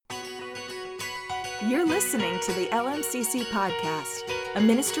You're listening to the LMCC Podcast, a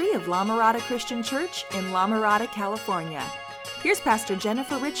ministry of La Mirada Christian Church in La Mirada, California. Here's Pastor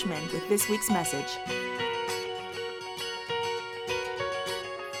Jennifer Richmond with this week's message.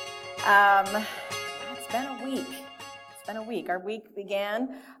 It's been a week. Our week began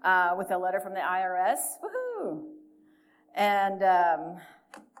with a letter from the IRS. Woohoo! And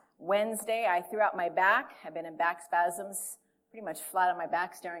Wednesday, I threw out my back. I've been in back spasms, pretty much flat on my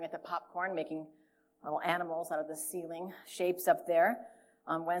back, staring at the popcorn, making little animals out of the ceiling, shapes up there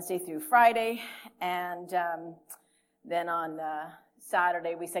on Wednesday through Friday. And then on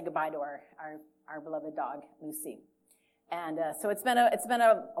Saturday, we said goodbye to our beloved dog, Lucy. And so it's been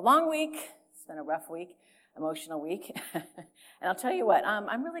a long week. It's been a rough week, emotional week. And I'll tell you what,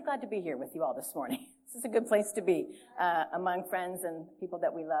 I'm really glad to be here with you all this morning. This is a good place to be among friends and people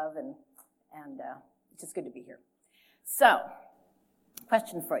that we love, and it's just good to be here. So,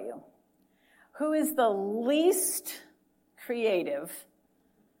 question for you. Who is the least creative,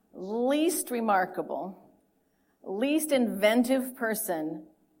 least remarkable, least inventive person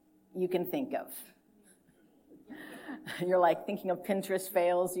you can think of? You're like thinking of Pinterest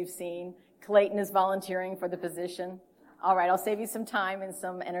fails you've seen. Clayton is volunteering for the position. All right, I'll save you some time and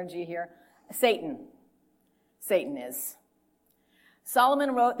some energy here. Satan is.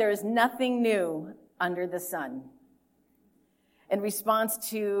 Solomon wrote, "There is nothing new under the sun." In response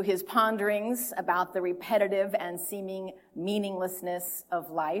to his ponderings about the repetitive and seeming meaninglessness of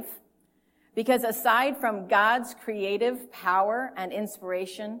life, because aside from God's creative power and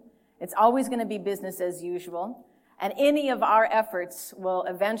inspiration, it's always going to be business as usual, and any of our efforts will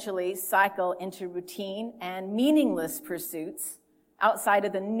eventually cycle into routine and meaningless pursuits outside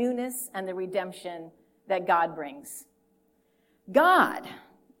of the newness and the redemption that God brings. God,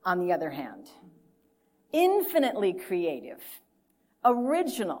 on the other hand, infinitely creative,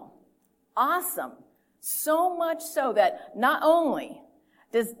 original, awesome, so much so that not only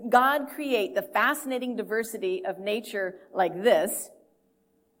does God create the fascinating diversity of nature like this,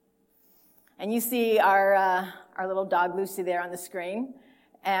 and you see our little dog Lucy there on the screen,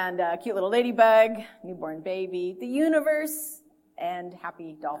 and a cute little ladybug, newborn baby, the universe, and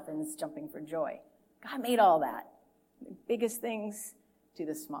happy dolphins jumping for joy. God made all that, the biggest things to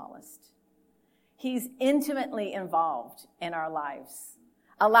the smallest. He's intimately involved in our lives,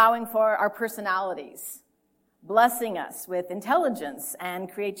 allowing for our personalities, blessing us with intelligence and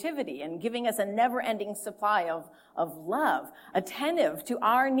creativity, and giving us a never-ending supply of love, attentive to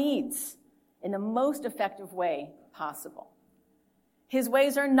our needs in the most effective way possible. His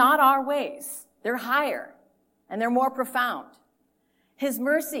ways are not our ways. They're higher, and they're more profound. His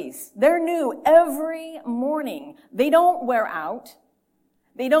mercies, they're new every morning. They don't wear out.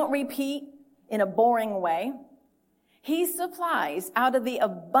 They don't repeat in a boring way. He supplies out of the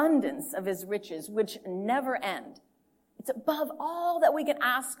abundance of his riches, which never end. It's above all that we can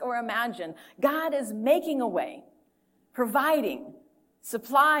ask or imagine. God is making a way, providing,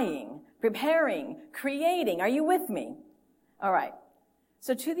 supplying, preparing, creating. Are you with me? All right.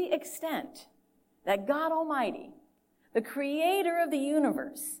 So to the extent that God Almighty, the creator of the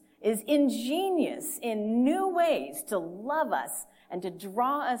universe, is ingenious in new ways to love us and to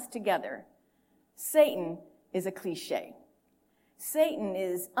draw us together, Satan is a cliche. Satan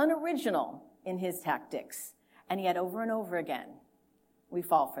is unoriginal in his tactics, and yet over and over again, we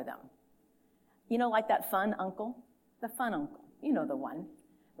fall for them. You know, like that fun uncle? The fun uncle. You know the one.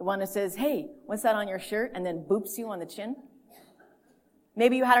 The one that says, "Hey, what's that on your shirt?" and then boops you on the chin.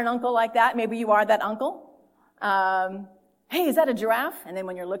 Maybe you had an uncle like that. Maybe you are that uncle. "Hey, is that a giraffe?" And then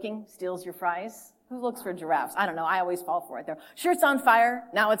when you're looking, steals your fries. Who looks for giraffes? I don't know. I always fall for it. Their shirt's on fire.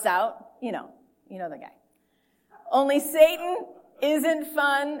 Now it's out. You know the guy. Only Satan isn't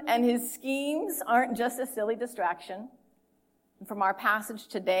fun, and his schemes aren't just a silly distraction. And from our passage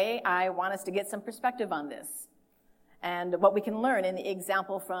today, I want us to get some perspective on this and what we can learn in the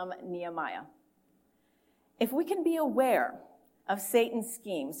example from Nehemiah. If we can be aware of Satan's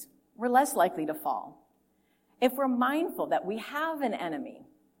schemes, we're less likely to fall. If we're mindful that we have an enemy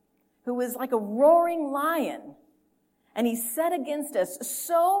who is like a roaring lion, and he's set against us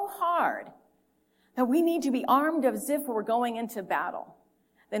so hard that we need to be armed as if we're going into battle,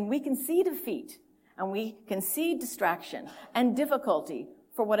 then we can see defeat, and we can see distraction and difficulty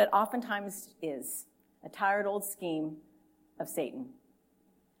for what it oftentimes is, a tired old scheme of Satan.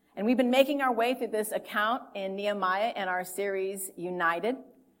 And we've been making our way through this account in Nehemiah in our series, United.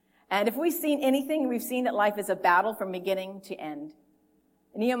 And if we've seen anything, we've seen that life is a battle from beginning to end.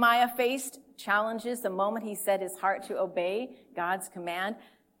 Nehemiah faced challenges the moment he set his heart to obey God's command.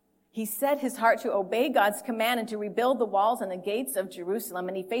 He set his heart to obey God's command and to rebuild the walls and the gates of Jerusalem,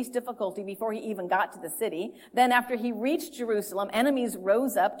 and he faced difficulty before he even got to the city. Then after he reached Jerusalem, enemies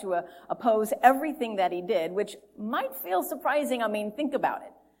rose up to oppose everything that he did, which might feel surprising. I mean, think about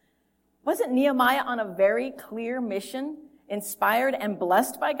it. Wasn't Nehemiah on a very clear mission, inspired and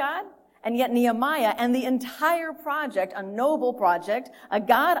blessed by God? And yet Nehemiah and the entire project, a noble project, a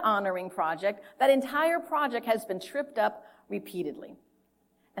God-honoring project, that entire project has been tripped up repeatedly.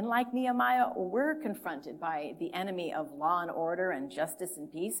 And like Nehemiah, we're confronted by the enemy of law and order and justice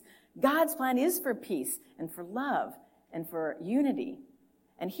and peace. God's plan is for peace and for love and for unity.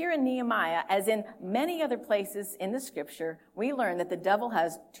 And here in Nehemiah, as in many other places in the scripture, we learn that the devil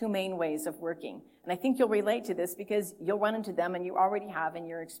has two main ways of working. And I think you'll relate to this because you'll run into them and you already have in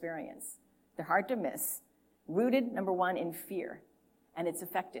your experience. They're hard to miss. Rooted, number one, in fear. And it's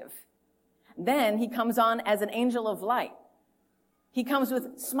effective. Then he comes on as an angel of light. He comes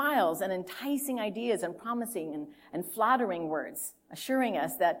with smiles and enticing ideas and promising and flattering words, assuring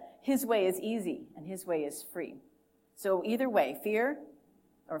us that his way is easy and his way is free. So either way, fear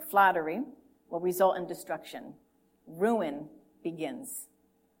or flattery will result in destruction. Ruin begins.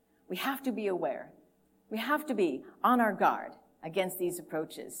 We have to be aware. We have to be on our guard against these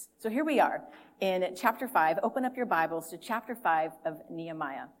approaches. So here we are in chapter 5. Open up your Bibles to chapter 5 of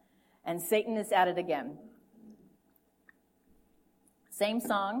Nehemiah. And Satan is at it again. Same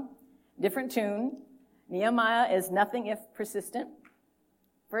song, different tune. Nehemiah is nothing if persistent.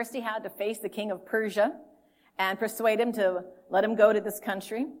 First, he had to face the king of Persia and persuade him to let him go to this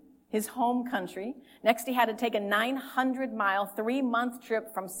country, his home country. Next, he had to take a 900-mile, 3-month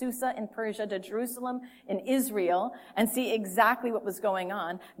trip from Susa in Persia to Jerusalem in Israel and see exactly what was going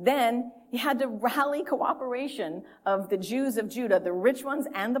on. Then, he had to rally cooperation of the Jews of Judah, the rich ones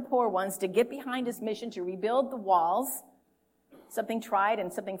and the poor ones, to get behind his mission to rebuild the walls. Something tried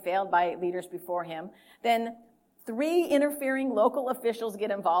and something failed by leaders before him. Then 3 interfering local officials get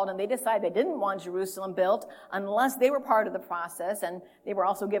involved, and they decide they didn't want Jerusalem built unless they were part of the process, and they were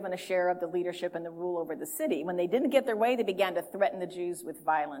also given a share of the leadership and the rule over the city. When they didn't get their way, they began to threaten the Jews with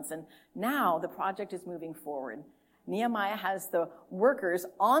violence, and now the project is moving forward. Nehemiah has the workers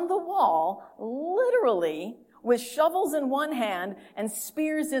on the wall, literally, with shovels in one hand and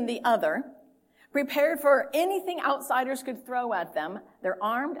spears in the other, prepared for anything outsiders could throw at them. They're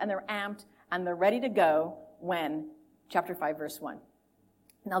armed and they're amped and they're ready to go when, chapter 5, verse 1.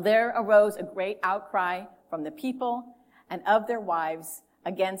 Now there arose a great outcry from the people and of their wives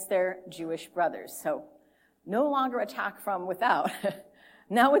against their Jewish brothers. So no longer attack from without.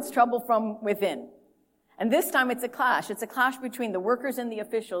 Now it's trouble from within. And this time it's a clash. It's a clash between the workers and the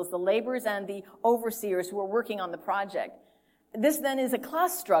officials, the laborers and the overseers who are working on the project. This then is a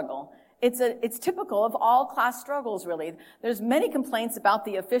class struggle. It's typical of all class struggles, really. There's many complaints about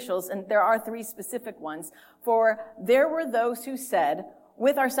the officials, and there are 3 specific ones. For there were those who said,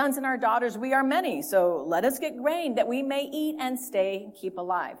 with our sons and our daughters we are many, so let us get grain that we may eat and stay and keep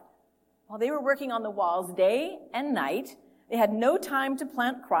alive. While they were working on the walls day and night, they had no time to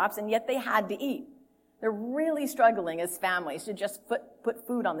plant crops, and yet they had to eat. They're really struggling as families to just put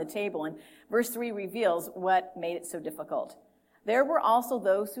food on the table, and verse 3 reveals what made it so difficult. There were also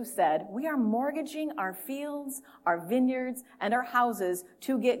those who said, we are mortgaging our fields, our vineyards, and our houses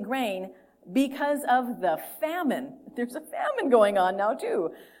to get grain because of the famine. There's a famine going on now, too.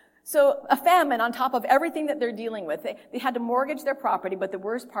 So a famine on top of everything that they're dealing with. They had to mortgage their property, but the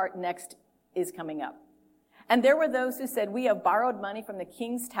worst part next is coming up. And there were those who said, we have borrowed money from the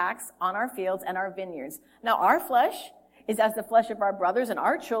king's tax on our fields and our vineyards. Now our flesh is as the flesh of our brothers and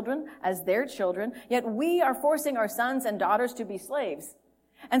our children as their children, yet we are forcing our sons and daughters to be slaves.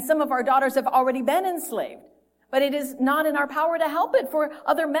 And some of our daughters have already been enslaved. But it is not in our power to help it, for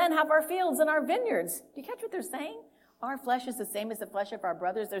other men have our fields and our vineyards. Do you catch what they're saying? Our flesh is the same as the flesh of our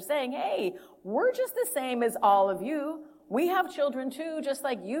brothers. They're saying, hey, we're just the same as all of you. We have children too, just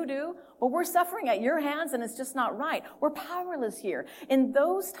like you do, but we're suffering at your hands and it's just not right. We're powerless here. In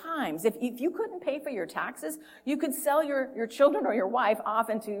those times, if you couldn't pay for your taxes, you could sell your children or your wife off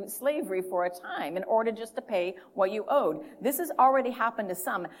into slavery for a time in order just to pay what you owed. This has already happened to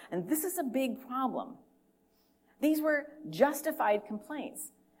some, and this is a big problem. These were justified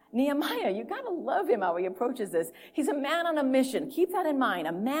complaints. Nehemiah, you gotta love him how he approaches this. He's a man on a mission. Keep that in mind,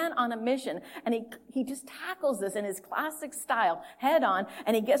 a man on a mission. And he just tackles this in his classic style, head on,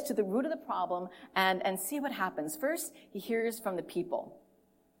 and he gets to the root of the problem and see what happens. First, he hears from the people.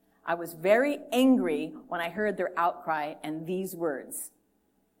 I was very angry when I heard their outcry and these words.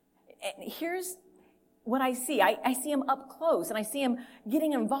 And what I see. I see him up close, and I see him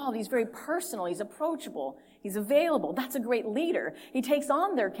getting involved. He's very personal. He's approachable. He's available. That's a great leader. He takes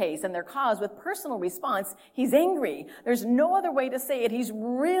on their case and their cause with personal response. He's angry. There's no other way to say it. He's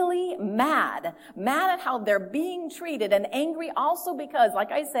really mad at how they're being treated, and angry also because,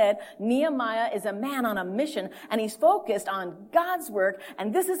 like I said, Nehemiah is a man on a mission, and he's focused on God's work,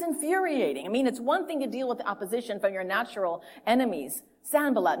 and this is infuriating. I mean, it's one thing to deal with the opposition from your natural enemies.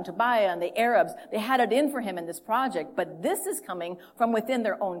 Sanballat and Tobiah and the Arabs, they had it in for him in this project, but this is coming from within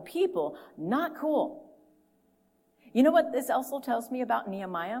their own people. Not cool. You know what this also tells me about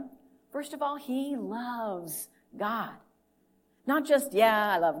Nehemiah? First of all, he loves God. Not just,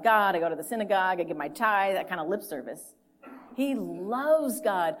 I love God, I go to the synagogue, I give my tithe, that kind of lip service. He loves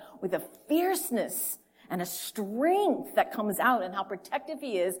God with a fierceness and a strength that comes out in how protective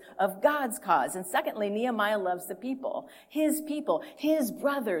he is of God's cause. And secondly, Nehemiah loves the people, his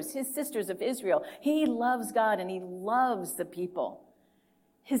brothers, his sisters of Israel. He loves God and he loves the people.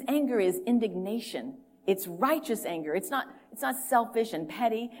 His anger is indignation. It's righteous anger. It's not selfish and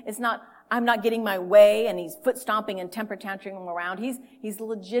petty. It's not, I'm not getting my way, and he's foot stomping and temper tantruming around. He's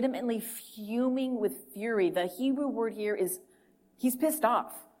legitimately fuming with fury. The Hebrew word here is, he's pissed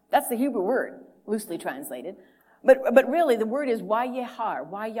off. That's the Hebrew word, loosely translated. But really, the word is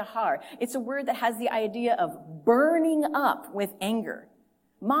wayahar. It's a word that has the idea of burning up with anger.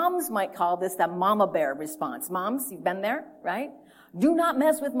 Moms might call this the mama bear response. Moms, you've been there, right? Do not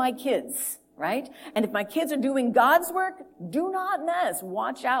mess with my kids, right? And if my kids are doing God's work, do not mess.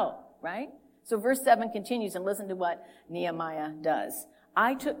 Watch out, right? So verse 7 continues, and listen to what Nehemiah does.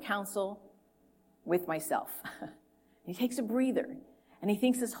 I took counsel with myself. He takes a breather, and he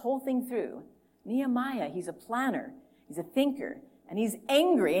thinks this whole thing through. Nehemiah, he's a planner, he's a thinker, and he's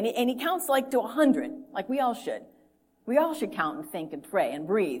angry, and he counts like to 100, like we all should. We all should count and think and pray and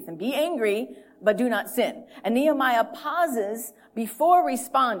breathe and be angry, but do not sin. And Nehemiah pauses before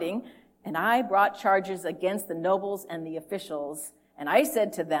responding, and I brought charges against the nobles and the officials, and I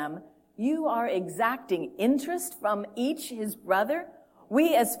said to them, you are exacting interest from each his brother.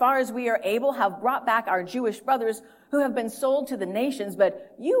 We, as far as we are able, have brought back our Jewish brothers who have been sold to the nations,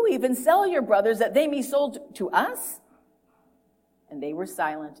 but you even sell your brothers that they be sold to us? And they were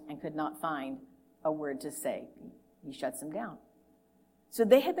silent and could not find a word to say. He shuts them down. So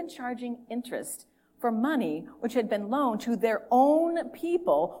they had been charging interest for money which had been loaned to their own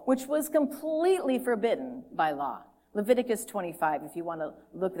people, which was completely forbidden by law. Leviticus 25, if you want to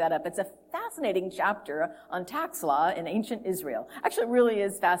look that up. It's a fascinating chapter on tax law in ancient Israel. Actually, it really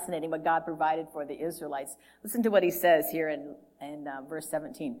is fascinating what God provided for the Israelites. Listen to what he says here in verse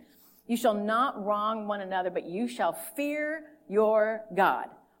 17. You shall not wrong one another, but you shall fear your God,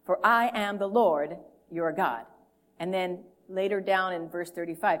 for I am the Lord your God. And then later down in verse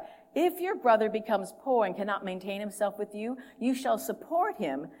 35, if your brother becomes poor and cannot maintain himself with you, you shall support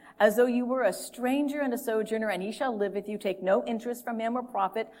him as though you were a stranger and a sojourner, and he shall live with you. Take no interest from him or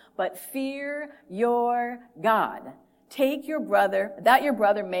profit, but fear your God. Take your brother, that your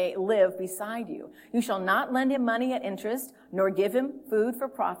brother may live beside you. You shall not lend him money at interest, nor give him food for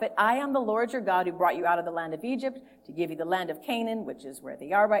profit. I am the Lord your God who brought you out of the land of Egypt to give you the land of Canaan, which is where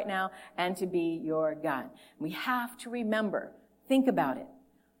they are right now, and to be your God. We have to remember, think about it.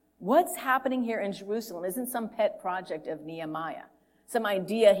 What's happening here in Jerusalem isn't some pet project of Nehemiah, some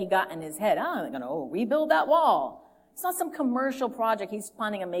idea he got in his head. I'm going to rebuild that wall. It's not some commercial project he's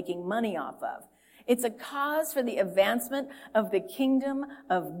planning on making money off of. It's a cause for the advancement of the kingdom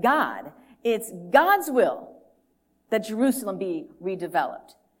of God. It's God's will that Jerusalem be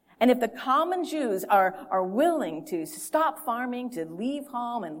redeveloped. And if the common Jews are willing to stop farming, to leave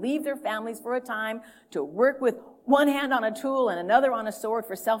home and leave their families for a time, to work with one hand on a tool and another on a sword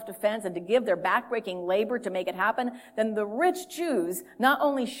for self-defense, and to give their backbreaking labor to make it happen, then the rich Jews not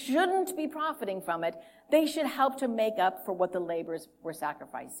only shouldn't be profiting from it, they should help to make up for what the laborers were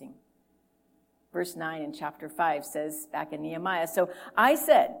sacrificing. Verse 9 in chapter 5 says, back in Nehemiah, so I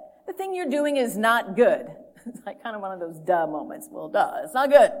said, the thing you're doing is not good. It's like kind of one of those duh moments. Well, duh, it's not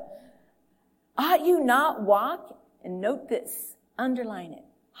good. Ought you not walk? And note this, underline it,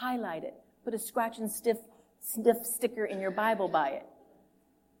 highlight it, put a scratch and sniff sticker in your Bible by it.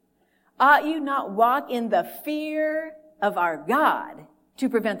 Ought you not walk in the fear of our God to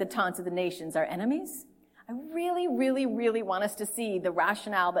prevent the taunts of the nations, our enemies? I really, really, really want us to see the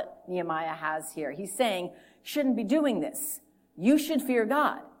rationale that Nehemiah has here. He's saying, shouldn't be doing this. You should fear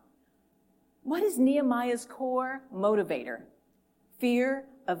God. What is Nehemiah's core motivator? Fear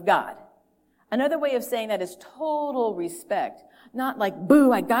of God. Another way of saying that is total respect. Not like,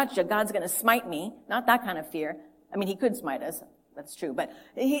 boo, I gotcha, God's going to smite me. Not that kind of fear. I mean, he could smite us. That's true. But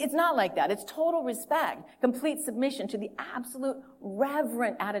it's not like that. It's total respect, complete submission to the absolute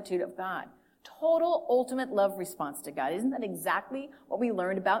reverent attitude of God. Total ultimate love response to God. Isn't that exactly what we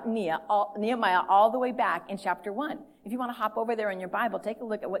learned about Nehemiah all the way back in chapter 1? If you want to hop over there in your Bible, take a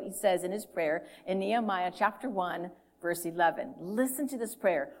look at what he says in his prayer in Nehemiah chapter 1, verse 11. Listen to this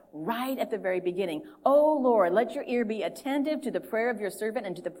prayer right at the very beginning. "O Lord, let your ear be attentive to the prayer of your servant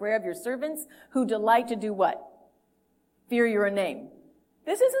and to the prayer of your servants who delight to do" what? Fear your name.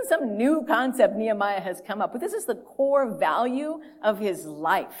 This isn't some new concept Nehemiah has come up with. This is the core value of his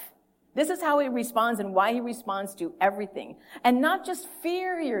life. This is how he responds and why he responds to everything. And not just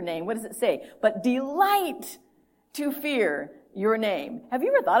fear your name. What does it say? But delight to fear your name. Have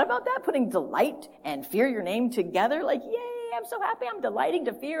you ever thought about that? Putting delight and fear your name together? Like, yay, I'm so happy I'm delighting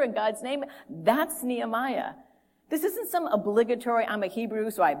to fear in God's name. That's Nehemiah. This isn't some obligatory, I'm a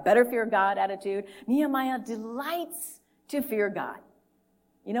Hebrew, so I better fear God attitude. Nehemiah delights to fear God.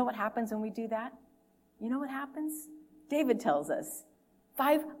 You know what happens when we do that? You know what happens? David tells us.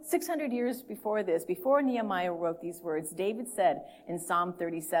 600 years before this, before Nehemiah wrote these words, David said in Psalm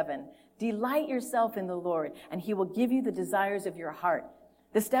 37, "Delight yourself in the Lord, and he will give you the desires of your heart.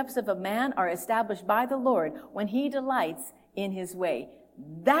 The steps of a man are established by the Lord when he delights in his way."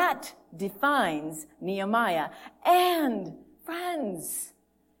 That defines Nehemiah. And, friends,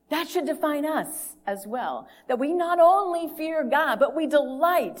 that should define us as well. That we not only fear God, but we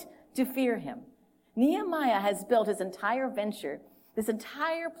delight to fear him. Nehemiah has built his entire venture, this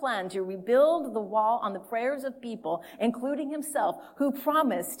entire plan to rebuild the wall on the prayers of people, including himself, who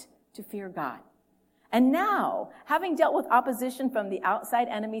promised to fear God. And now, having dealt with opposition from the outside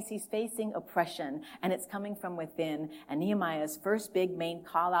enemies, he's facing oppression, and it's coming from within. And Nehemiah's first big main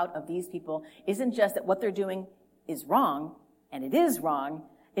call out of these people isn't just that what they're doing is wrong, and it is wrong.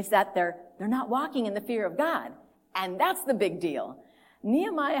 It's that they're not walking in the fear of God. And that's the big deal.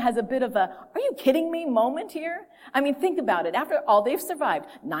 Nehemiah has a bit of a, "Are you kidding me?" moment here. I mean, think about it. After all, they've survived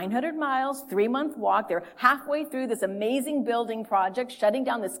 900 miles, 3-month walk. They're halfway through this amazing building project, shutting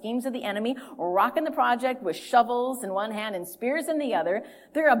down the schemes of the enemy, rocking the project with shovels in one hand and spears in the other.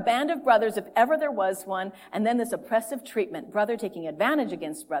 They're a band of brothers, if ever there was one. And then this oppressive treatment, brother taking advantage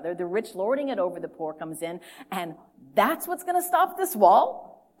against brother, the rich lording it over the poor comes in. And that's what's going to stop this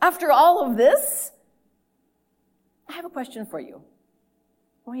wall? After all of this? I have a question for you.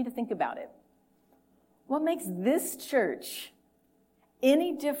 I want you to think about it. What makes this church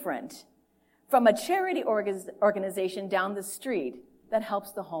any different from a charity organization down the street that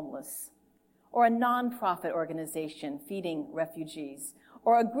helps the homeless, or a nonprofit organization feeding refugees,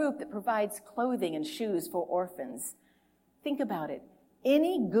 or a group that provides clothing and shoes for orphans? Think about it.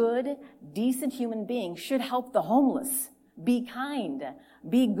 Any good, decent human being should help the homeless. Be kind.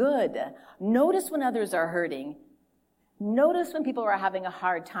 Be good. Notice when others are hurting. Notice when people are having a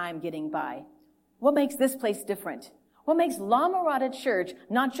hard time getting by. What makes this place different? What makes La Mirada Church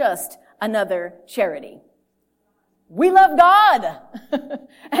not just another charity? We love God.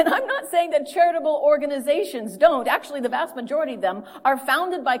 And I'm not saying that charitable organizations don't. Actually, the vast majority of them are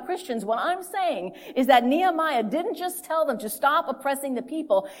founded by Christians. What I'm saying is that Nehemiah didn't just tell them to stop oppressing the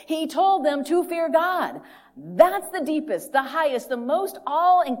people. He told them to fear God. That's the deepest, the highest, the most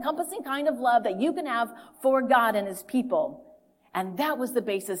all-encompassing kind of love that you can have for God and his people. And that was the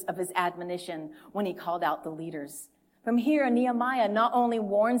basis of his admonition when he called out the leaders. From here, Nehemiah not only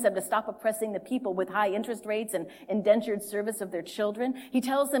warns them to stop oppressing the people with high interest rates and indentured service of their children, he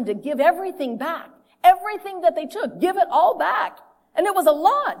tells them to give everything back. Everything that they took, give it all back. And it was a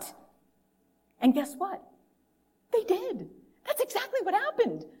lot. And guess what? They did. That's exactly what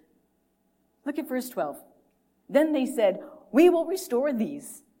happened. Look at verse 12. Then they said, "We will restore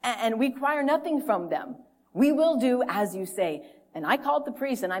these and require nothing from them. We will do as you say." And I called the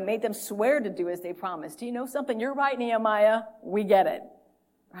priests and I made them swear to do as they promised. Do you know something? You're right, Nehemiah. We get it.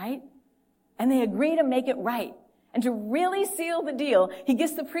 Right? And they agree to make it right. And to really seal the deal, he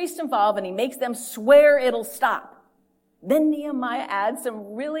gets the priests involved and he makes them swear it'll stop. Then Nehemiah adds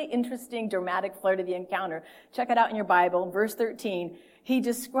some really interesting dramatic flair to the encounter. Check it out in your Bible. Verse 13, he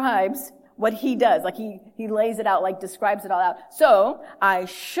describes what he does. Like he lays it out, like describes it all out. "So I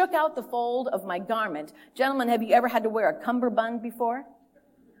shook out the fold of my garment." Gentlemen, have you ever had to wear a cummerbund before?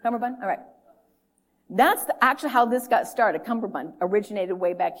 Cummerbund? All right. That's actually how this got started. Cummerbund originated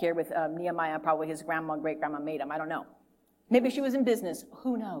way back here with Nehemiah. Probably his grandma and great-grandma made them. I don't know. Maybe she was in business.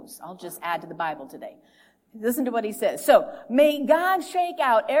 Who knows? I'll just add to the Bible today. Listen to what he says. "So may God shake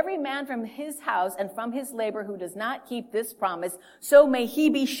out every man from his house and from his labor who does not keep this promise. So may he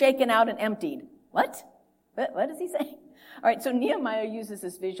be shaken out and emptied." What? What does he say? All right, so Nehemiah uses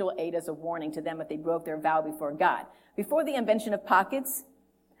this visual aid as a warning to them if they broke their vow before God. Before the invention of pockets,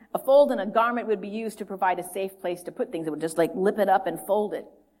 a fold in a garment would be used to provide a safe place to put things. It would just like lip it up and fold it.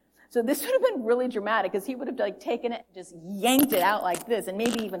 So this would have been really dramatic because he would have like taken it, just yanked it out like this and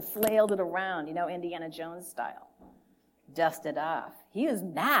maybe even flailed it around, Indiana Jones style. Dust it off. He was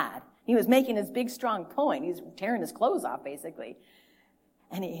mad. He was making his big, strong point. He's tearing his clothes off, basically.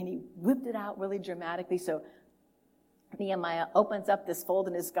 And he whipped it out really dramatically. So Nehemiah opens up this fold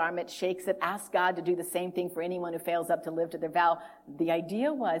in his garment, shakes it, asks God to do the same thing for anyone who fails up to live to their vow. The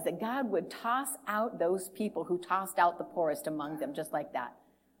idea was that God would toss out those people who tossed out the poorest among them, just like that.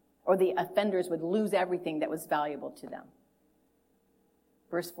 Or the offenders would lose everything that was valuable to them.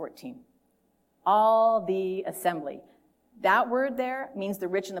 Verse 14. All the assembly. That word there means the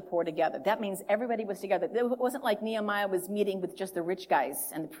rich and the poor together. That means everybody was together. It wasn't like Nehemiah was meeting with just the rich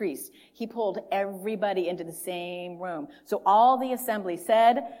guys and the priests. He pulled everybody into the same room. So all the assembly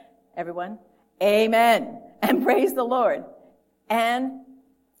said, everyone, amen, and praise the Lord. And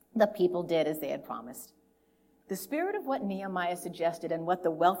the people did as they had promised. The spirit of what Nehemiah suggested and what the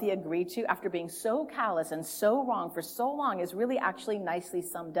wealthy agreed to after being so callous and so wrong for so long is really actually nicely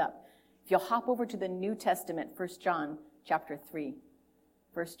summed up. If you'll hop over to the New Testament, 1 John chapter 3.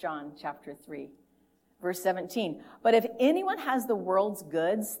 1 John chapter 3. Verse 17. But if anyone has the world's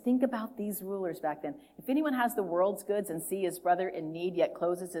goods, think about these rulers back then. If anyone has the world's goods and see his brother in need, yet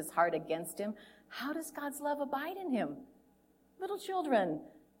closes his heart against him, how does God's love abide in him? Little children,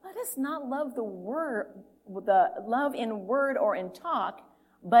 let us not love the love in word or in talk,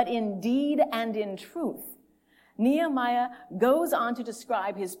 but in deed and in truth. Nehemiah goes on to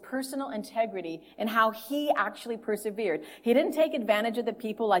describe his personal integrity and how he actually persevered. He didn't take advantage of the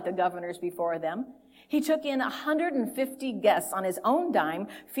people like the governors before them. He took in 150 guests on his own dime,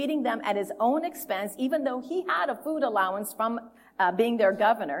 feeding them at his own expense, even though he had a food allowance from being their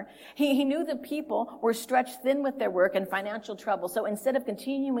governor. He knew the people were stretched thin with their work and financial trouble. So instead of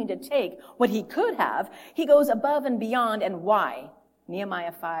continuing to take what he could have, he goes above and beyond. And why?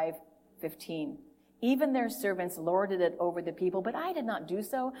 Nehemiah 5:15. Even their servants lorded it over the people, but I did not do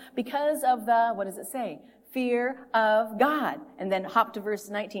so because of the, what does it say? Fear of God. And then hop to verse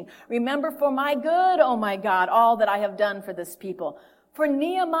 19. Remember for my good, oh my God, all that I have done for this people. For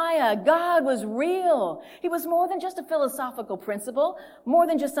Nehemiah, God was real. He was more than just a philosophical principle, more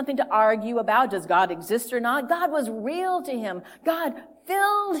than just something to argue about. Does God exist or not? God was real to him. God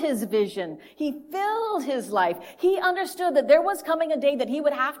filled his vision. He filled his life. He understood that there was coming a day that he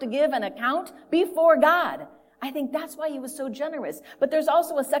would have to give an account before God. I think that's why he was so generous. But there's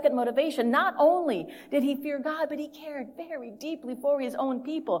also a second motivation. Not only did he fear God, but he cared very deeply for his own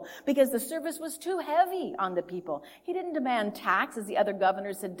people because the service was too heavy on the people. He didn't demand tax as the other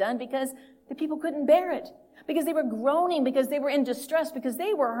governors had done because the people couldn't bear it, because they were groaning, because they were in distress, because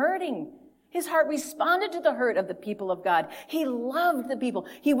they were hurting. His heart responded to the hurt of the people of God. He loved the people.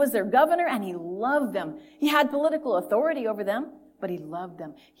 He was their governor and he loved them. He had political authority over them, but he loved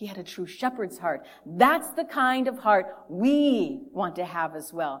them. He had a true shepherd's heart. That's the kind of heart we want to have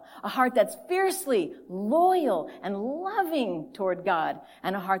as well. A heart that's fiercely loyal and loving toward God,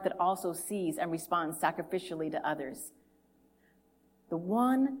 and a heart that also sees and responds sacrificially to others. The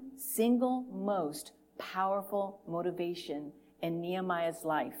one single most powerful motivation in Nehemiah's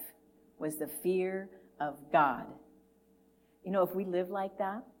life was the fear of God. If we live like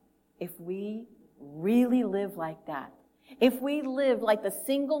that, if we really live like that, if we lived like the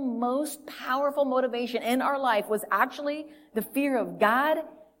single most powerful motivation in our life was actually the fear of God,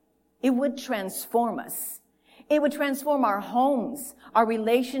 it would transform us. It would transform our homes, our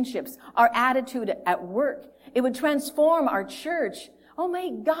relationships, our attitude at work. It would transform our church. Oh,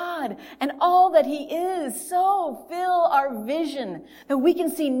 may God and all that he is so fill our vision that we can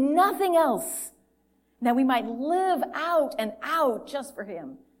see nothing else, that we might live out and out just for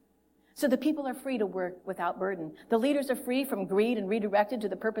him. So the people are free to work without burden. The leaders are free from greed and redirected to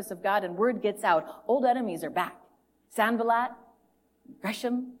the purpose of God, and word gets out. Old enemies are back. Sanballat,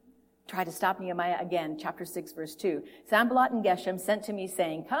 Geshem try to stop Nehemiah again, chapter 6, verse 2. Sanballat and Geshem sent to me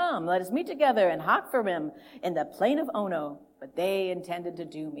saying, come, let us meet together in Hakferim in the plain of Ono. But they intended to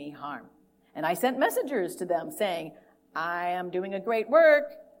do me harm. And I sent messengers to them saying, I am doing a great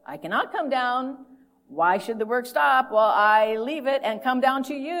work. I cannot come down. Why should the work stop while I leave it and come down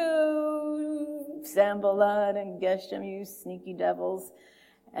to you, Sanballat and Geshem, you sneaky devils?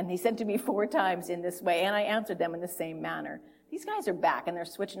 And he said to me 4 times in this way, and I answered them in the same manner. These guys are back, and they're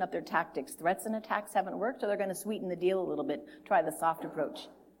switching up their tactics. Threats and attacks haven't worked, so they're going to sweeten the deal a little bit, try the soft approach.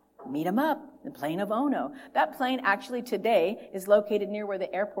 Meet them up, the plain of Ono. That plain actually today is located near where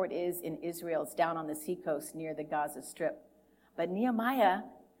the airport is in Israel. It's down on the seacoast near the Gaza Strip. But Nehemiah,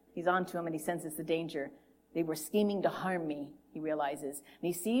 he's on to him and he senses the danger. They were scheming to harm me, he realizes. And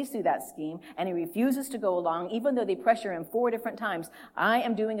he sees through that scheme, and he refuses to go along, even though they pressure him 4 different times. I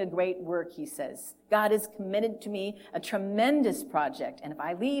am doing a great work, he says. God has committed to me a tremendous project, and if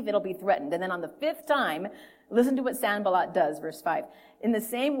I leave, it'll be threatened. And then on the 5th time, listen to what Sanballat does, verse 5. In the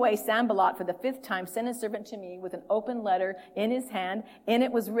same way, Sanballat, for the 5th time, sent his servant to me with an open letter in his hand. In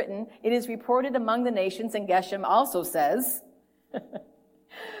it was written, it is reported among the nations, and Geshem also says,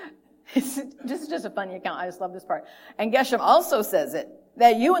 this is just a funny account. I just love this part. And Geshem also says it,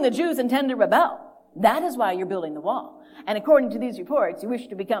 that you and the Jews intend to rebel. That is why you're building the wall. And according to these reports, you wish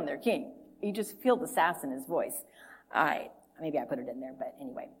to become their king. You just feel the sass in his voice. All right. Maybe I put it in there, but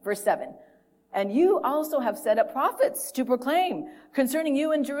anyway. Verse 7. And you also have set up prophets to proclaim concerning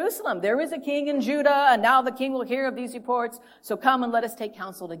you in Jerusalem. There is a king in Judah, and now the king will hear of these reports. So come and let us take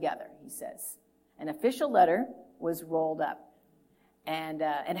counsel together, he says. An official letter was rolled up and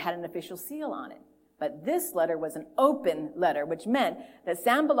had an official seal on it. But this letter was an open letter, which meant that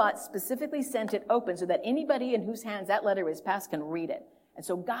Sanballat specifically sent it open so that anybody in whose hands that letter is passed can read it. And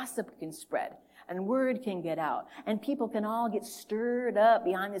so gossip can spread, and word can get out, and people can all get stirred up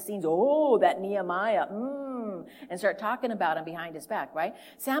behind the scenes. Oh, that Nehemiah, and start talking about him behind his back, right?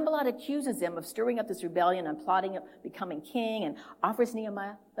 Sanballat accuses him of stirring up this rebellion and plotting of becoming king, and offers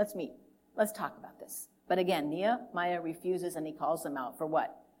Nehemiah, let's meet. Let's talk about this. But again, Nehemiah refuses, and he calls them out for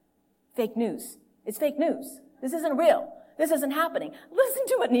what? Fake news. It's fake news. This isn't real. This isn't happening. Listen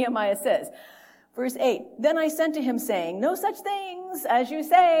to what Nehemiah says. Verse 8, then I sent to him saying, no such things as you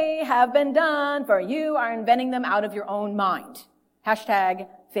say have been done, for you are inventing them out of your own mind. Hashtag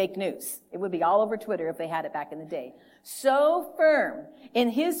fake news. It would be all over Twitter if they had it back in the day. So firm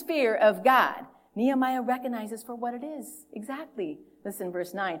in his fear of God, Nehemiah recognizes for what it is. Exactly. Listen,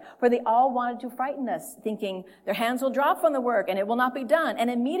 verse 9. For they all wanted to frighten us, thinking their hands will drop from the work and it will not be done. And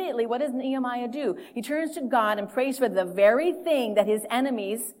immediately, what does Nehemiah do? He turns to God and prays for the very thing that his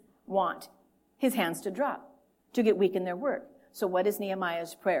enemies want. His hands to drop, to get weak in their work. So what is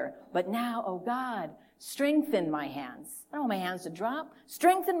Nehemiah's prayer? But now, O God, strengthen my hands. I don't want my hands to drop.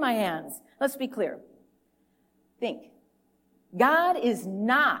 Strengthen my hands. Let's be clear. Think. God is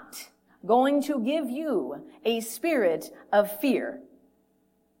not going to give you a spirit of fear.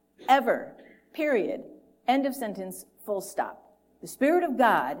 Ever. Period. End of sentence. Full stop. The Spirit of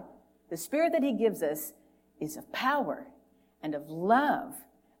God, the Spirit that he gives us, is of power and of love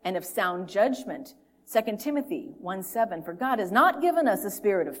and of sound judgment. 2 Timothy 1:7, for God has not given us a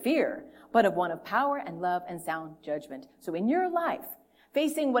spirit of fear, but of one of power and love and sound judgment. So in your life,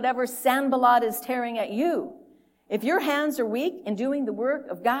 facing whatever Sanballat is tearing at you, if your hands are weak in doing the work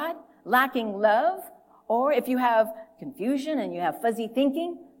of God, lacking love, or if you have confusion and you have fuzzy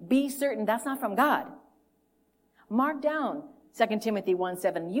thinking, be certain that's not from God. Mark down 2 Timothy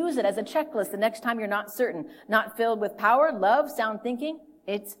 1:7. Use it as a checklist the next time you're not certain, not filled with power, love, sound thinking.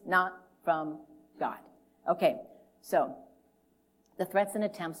 It's not from God. Okay, so the threats and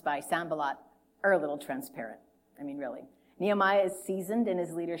attempts by Sanballat are a little transparent. I mean, really. Nehemiah is seasoned in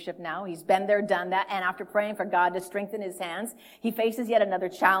his leadership now. He's been there, done that, and after praying for God to strengthen his hands, he faces yet another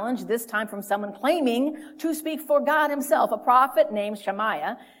challenge, this time from someone claiming to speak for God himself, a prophet named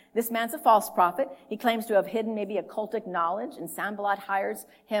Shemaiah. This man's a false prophet. He claims to have hidden maybe occultic knowledge, and Sanballat hires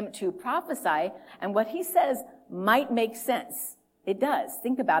him to prophesy, and what he says might make sense. It does.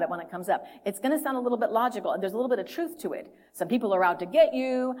 Think about it when it comes up. It's going to sound a little bit logical, and there's a little bit of truth to it. Some people are out to get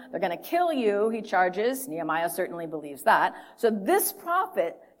you. They're going to kill you, he charges. Nehemiah certainly believes that. So this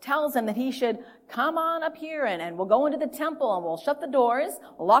prophet tells him that he should come on up here and we'll go into the temple and we'll shut the doors.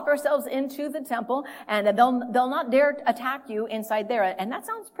 We'll lock ourselves into the temple and they'll not dare attack you inside there. And that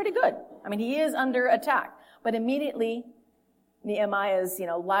sounds pretty good. I mean, he is under attack. But immediately Nehemiah's,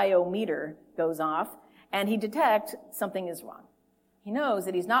 liometer goes off and he detects something is wrong. He knows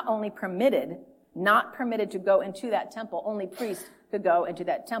that he's not permitted to go into that temple. Only priests could go into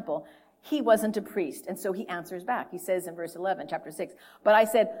that temple. He wasn't a priest. And so he answers back. He says in verse 11, chapter 6, but I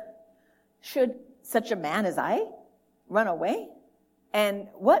said, should such a man as I run away? And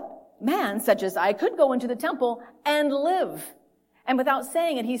what man such as I could go into the temple and live? And without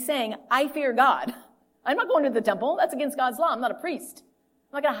saying it, he's saying, I fear God. I'm not going to the temple. That's against God's law. I'm not a priest.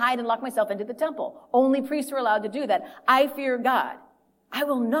 I'm not going to hide and lock myself into the temple. Only priests are allowed to do that. I fear God. I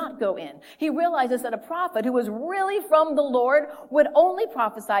will not go in. He realizes that a prophet who was really from the Lord would only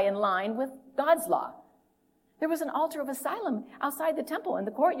prophesy in line with God's law. There was an altar of asylum outside the temple in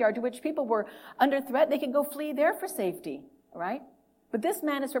the courtyard to which people were under threat. They could go flee there for safety, right? But this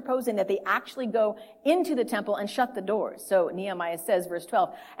man is proposing that they actually go into the temple and shut the doors. So Nehemiah says, verse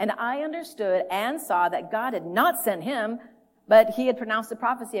 12, and I understood and saw that God had not sent him, but he had pronounced a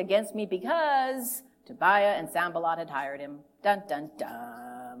prophecy against me because Tobiah and Sanballat had hired him. Dun, dun,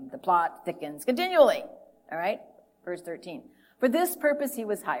 dun. The plot thickens continually. All right? Verse 13. For this purpose he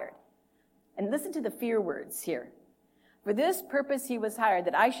was hired. And listen to the fear words here. For this purpose he was hired,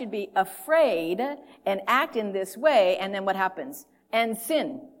 that I should be afraid and act in this way. And then what happens? And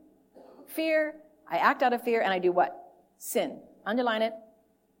sin. Fear. I act out of fear and I do what? Sin. Underline it.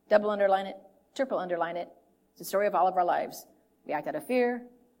 Double underline it. Triple underline it. It's the story of all of our lives. We act out of fear.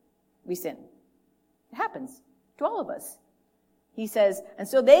 We sin. It happens to all of us. He says, and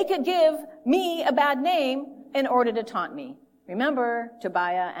so they could give me a bad name in order to taunt me. Remember,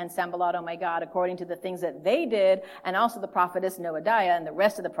 Tobiah and Sanballat, oh my God, according to the things that they did, and also the prophetess Noadiah and the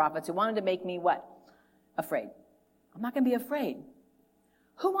rest of the prophets who wanted to make me what? Afraid. I'm not going to be afraid.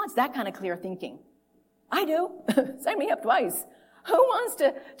 Who wants that kind of clear thinking? I do. Sign me up twice. Who wants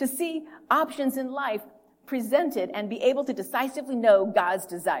to see options in life presented and be able to decisively know God's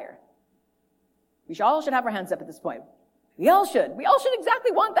desire? We all should have our hands up at this point. We all should. We all should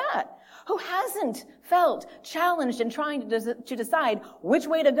exactly want that. Who hasn't felt challenged in trying to decide which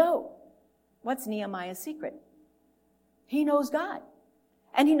way to go? What's Nehemiah's secret? He knows God.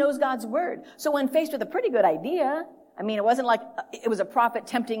 And he knows God's word. So when faced with a pretty good idea, I mean, it wasn't like it was a prophet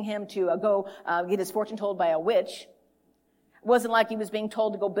tempting him to go get his fortune told by a witch. It wasn't like he was being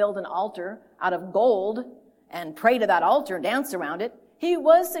told to go build an altar out of gold and pray to that altar and dance around it. He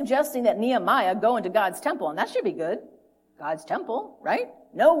was suggesting that Nehemiah go into God's temple, and that should be good. God's temple, right?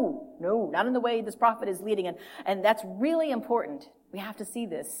 No, not in the way this prophet is leading. And that's really important. We have to see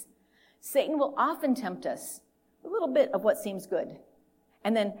this. Satan will often tempt us a little bit of what seems good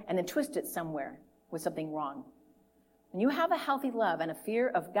and then twist it somewhere with something wrong. When you have a healthy love and a fear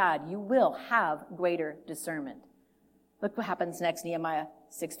of God, you will have greater discernment. Look what happens next, Nehemiah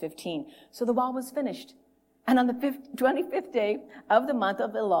 6:15. So the wall was finished. And on the 25th day of the month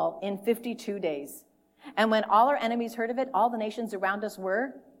of Elul, in 52 days. And when all our enemies heard of it, all the nations around us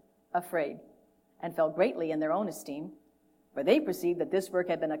were afraid and fell greatly in their own esteem, for they perceived that this work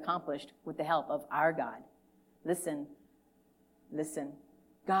had been accomplished with the help of our God. Listen.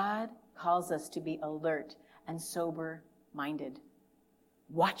 God calls us to be alert and sober-minded,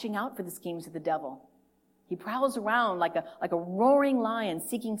 watching out for the schemes of the devil. He prowls around like a roaring lion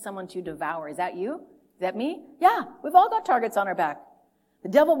seeking someone to devour. Is that you? Is that me? Yeah, we've all got targets on our back. The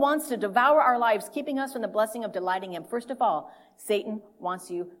devil wants to devour our lives, keeping us from the blessing of delighting him. First of all, Satan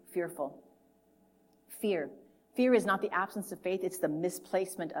wants you fearful. Fear. Fear is not the absence of faith, it's the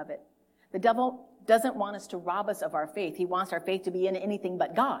misplacement of it. The devil doesn't want us to rob us of our faith. He wants our faith to be in anything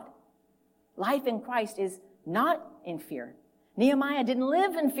but God. Life in Christ is not in fear. Nehemiah didn't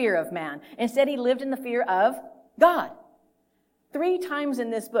live in fear of man. Instead, he lived in the fear of God. 3 times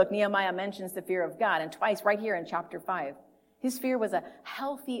in this book, Nehemiah mentions the fear of God, and twice right here in chapter 5. His fear was a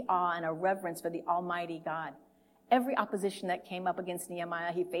healthy awe and a reverence for the Almighty God. Every opposition that came up against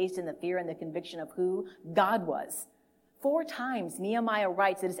Nehemiah, he faced in the fear and the conviction of who God was. 4 times, Nehemiah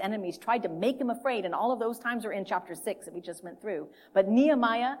writes that his enemies tried to make him afraid, and all of those times are in chapter 6 that we just went through. But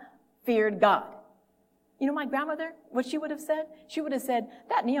Nehemiah feared God. You know my grandmother, what she would have said? She would have said,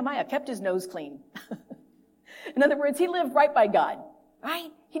 that Nehemiah kept his nose clean. In other words, he lived right by God, right?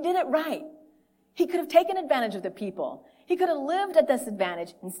 He did it right. He could have taken advantage of the people. He could have lived at this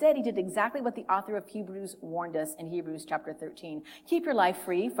advantage. Instead, he did exactly what the author of Hebrews warned us in Hebrews chapter 13. Keep your life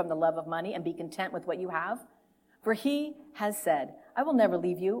free from the love of money and be content with what you have. For he has said, I will never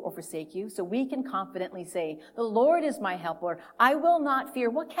leave you or forsake you. So we can confidently say, the Lord is my helper. I will not fear.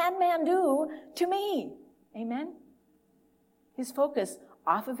 What can man do to me? Amen. His focus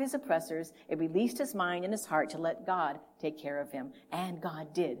off of his oppressors, it released his mind and his heart to let God take care of him. And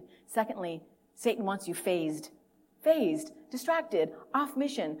God did. Secondly, Satan wants you phased, distracted, off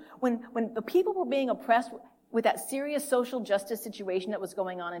mission. When the people were being oppressed with that serious social justice situation that was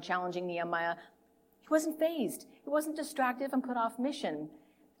going on and challenging Nehemiah, he wasn't phased. He wasn't distracted and put off mission.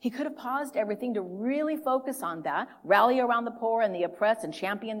 He could have paused everything to really focus on that, rally around the poor and the oppressed and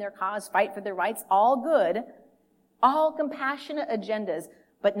champion their cause, fight for their rights, all good, all compassionate agendas,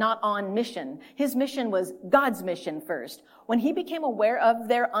 but not on mission. His mission was God's mission first. When he became aware of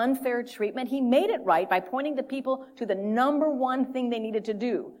their unfair treatment, he made it right by pointing the people to the number one thing they needed to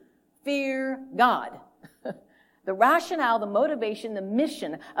do: fear God. The rationale, the motivation, the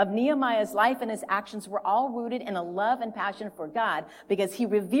mission of Nehemiah's life and his actions were all rooted in a love and passion for God because he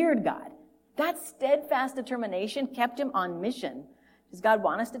revered God. That steadfast determination kept him on mission. Does God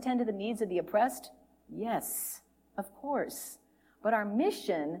want us to tend to the needs of the oppressed? Yes, of course. But our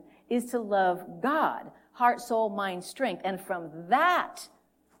mission is to love God, heart, soul, mind, strength. And from that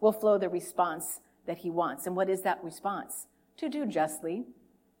will flow the response that he wants. And what is that response? To do justly,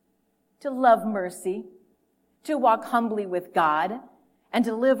 to love mercy, to walk humbly with God, and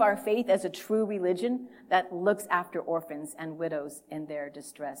to live our faith as a true religion that looks after orphans and widows in their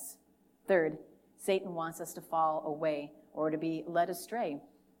distress. Third, Satan wants us to fall away or to be led astray.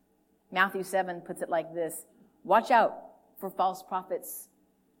 Matthew 7 puts it like this: watch out for false prophets.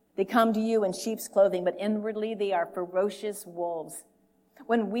 They come to you in sheep's clothing, but inwardly they are ferocious wolves.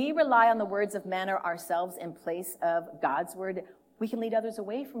 When we rely on the words of men or ourselves in place of God's word, we can lead others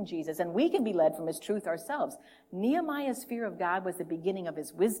away from Jesus, and we can be led from his truth ourselves. Nehemiah's fear of God was the beginning of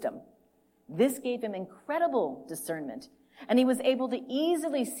his wisdom. This gave him incredible discernment, and he was able to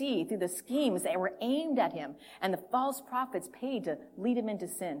easily see through the schemes that were aimed at him and the false prophets paid to lead him into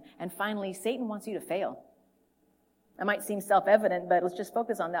sin. And finally, Satan wants you to fail. That might seem self-evident, but let's just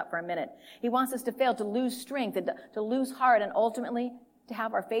focus on that for a minute. He wants us to fail, to lose strength, and to lose heart, and ultimately to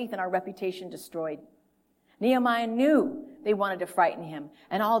have our faith and our reputation destroyed. Nehemiah knew they wanted to frighten him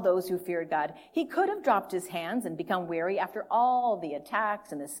and all those who feared God. He could have dropped his hands and become weary after all the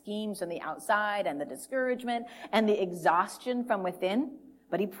attacks and the schemes from the outside and the discouragement and the exhaustion from within.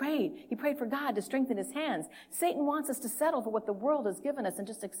 But he prayed. He prayed for God to strengthen his hands. Satan wants us to settle for what the world has given us and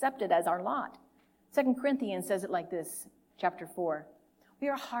just accept it as our lot. 2 Corinthians says it like this, chapter 4. We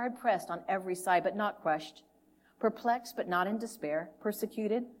are hard pressed on every side, but not crushed. Perplexed, but not in despair.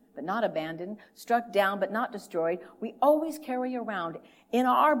 Persecuted, but not abandoned, struck down, but not destroyed. We always carry around in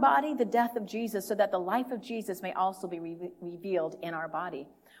our body the death of Jesus, so that the life of Jesus may also be revealed in our body.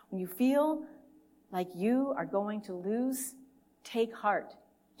 When you feel like you are going to lose, take heart.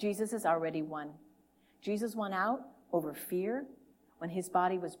 Jesus has already won. Jesus won out over fear when his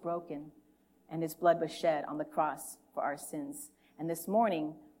body was broken and his blood was shed on the cross for our sins. And this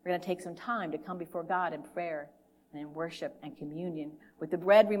morning, we're going to take some time to come before God in prayer and in worship and communion, with the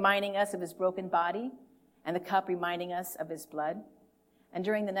bread reminding us of his broken body and the cup reminding us of his blood. And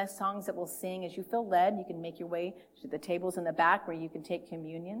during the next songs that we'll sing, as you feel led, you can make your way to the tables in the back where you can take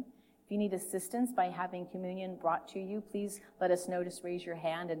communion. If you need assistance by having communion brought to you, please let us know. Just raise your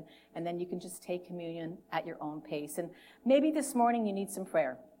hand, and then you can just take communion at your own pace. And maybe this morning you need some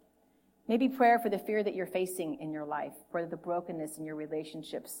prayer. Maybe prayer for the fear that you're facing in your life, for the brokenness in your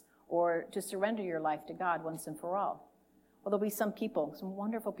relationships, or to surrender your life to God once and for all. Well, there'll be some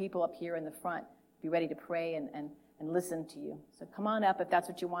wonderful people up here in the front, be ready to pray and listen to you. So come on up if that's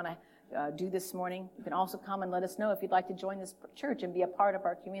what you want to do this morning. You can also come and let us know if you'd like to join this church and be a part of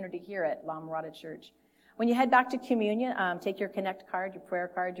our community here at La Mirada Church. When you head back to communion, take your Connect card, your prayer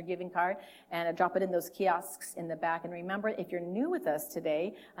card, your giving card, and drop it in those kiosks in the back. And remember, if you're new with us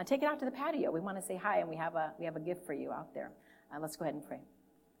today, take it out to the patio. We want to say hi, and we have a gift for you out there. Let's go ahead and pray.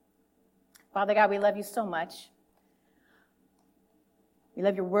 Father God, we love you so much. We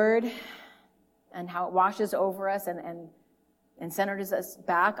love your word and how it washes over us and centers us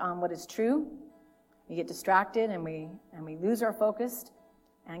back on what is true. We get distracted and we lose our focus.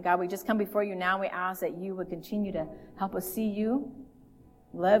 And God, we just come before you now. We ask that you would continue to help us see you,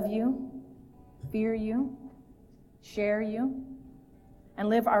 love you, fear you, share you, and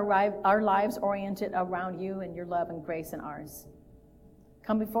live our lives oriented around you and your love and grace and ours.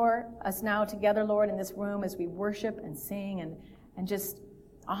 Come before us now together, Lord, in this room as we worship and sing and just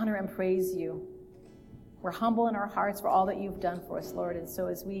honor and praise you. We're humble in our hearts for all that you've done for us, Lord. And so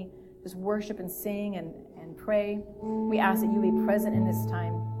as we just worship and sing and pray, we ask that you be present in this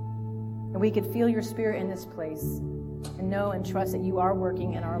time. And we could feel your spirit in this place and know and trust that you are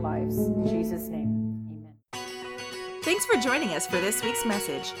working in our lives. In Jesus' name, amen. Thanks for joining us for this week's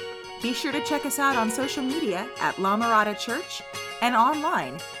message. Be sure to check us out on social media at La Mirada Church and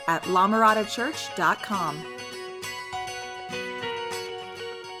online at lamiradachurch.com.